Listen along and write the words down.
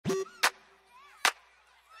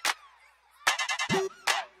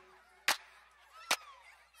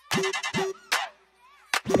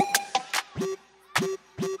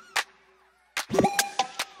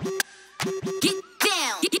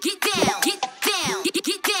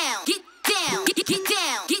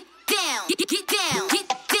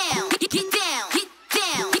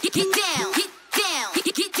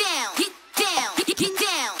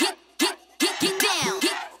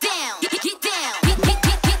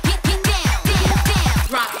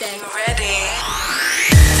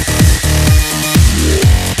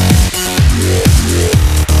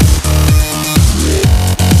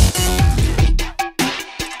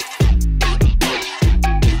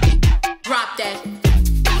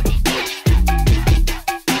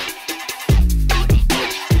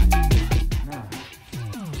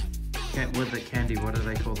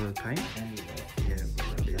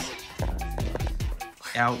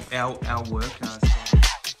our work.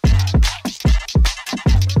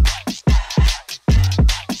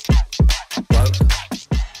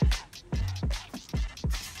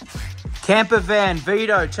 Camper van,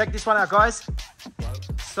 Vito. Check this one out, guys.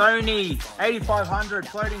 Sony 8500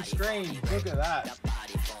 floating screen. Look at that.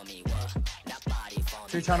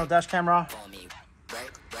 2-channel dash camera.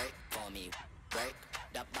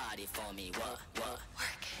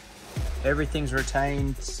 Everything's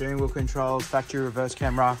retained. Steering wheel controls, factory reverse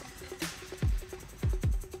camera.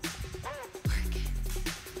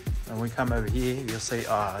 And we come over here, you'll see,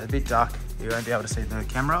 a bit dark. You won't be able to see the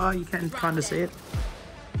camera. Oh, you can kind of see it.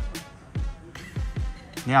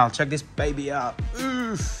 Now, check this baby out.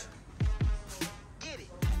 Oof.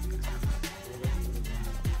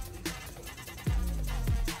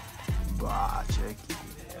 Bah, check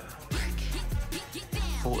it out.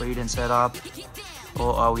 Full Eden setup.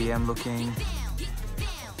 All OEM looking.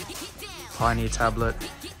 Pioneer tablet.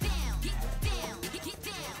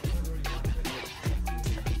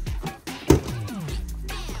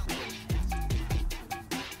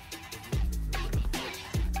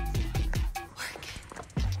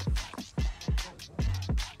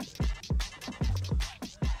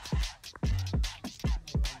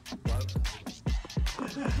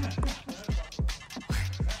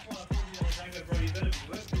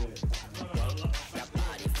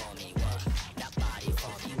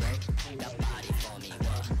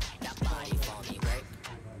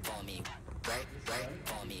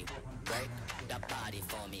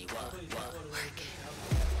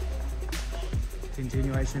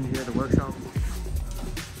 Continuation here at the workshop.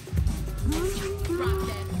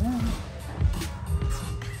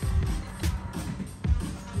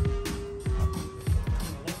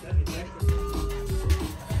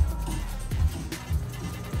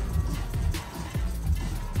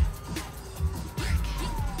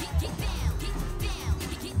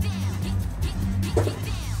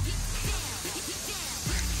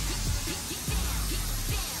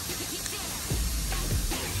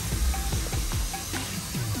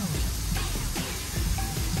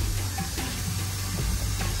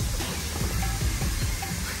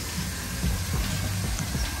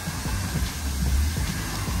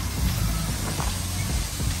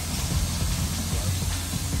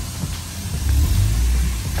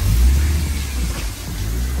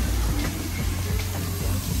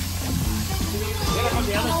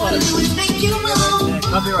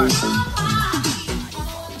 Copyright.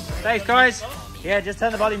 Thanks, guys. Yeah, just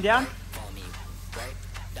turn the volume down.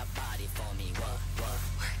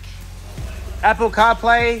 Apple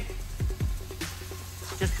CarPlay.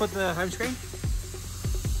 Just put the home screen.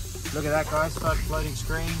 Look at that, guys. Start floating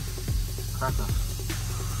screen. Cracker.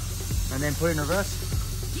 And then put it in reverse.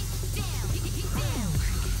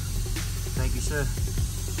 Thank you, sir.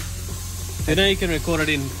 You know you can record it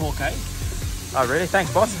in 4K. Oh, really?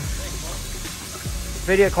 Thanks, boss.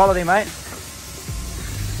 Video quality, mate.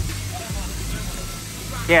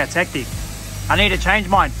 Yeah, it's hectic. I need to change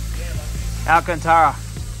mine. Alcantara.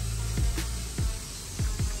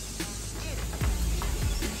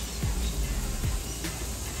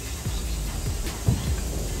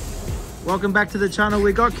 Welcome back to the channel.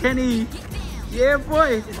 We got Kenny. Yeah,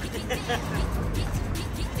 boy.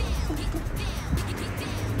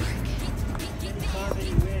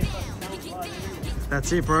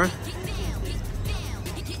 That's it, bro.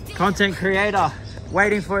 Content creator,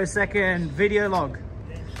 waiting for a second video log.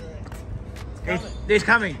 It's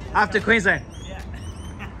coming after Queensland.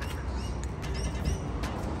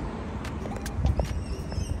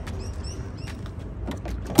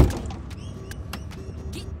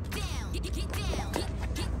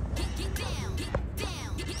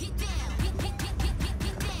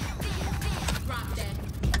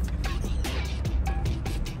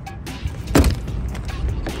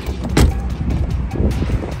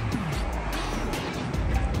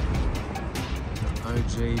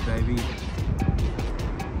 OG, baby.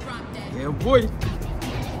 Yeah, boy.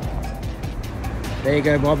 There you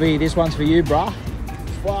go, Bobby. This one's for you, bruh.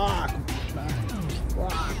 Fuck.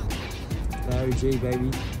 Fuck. OG,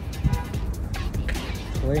 baby.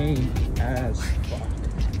 Clean as fuck.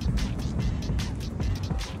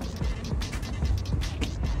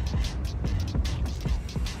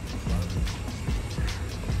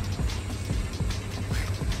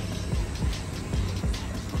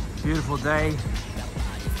 Beautiful day.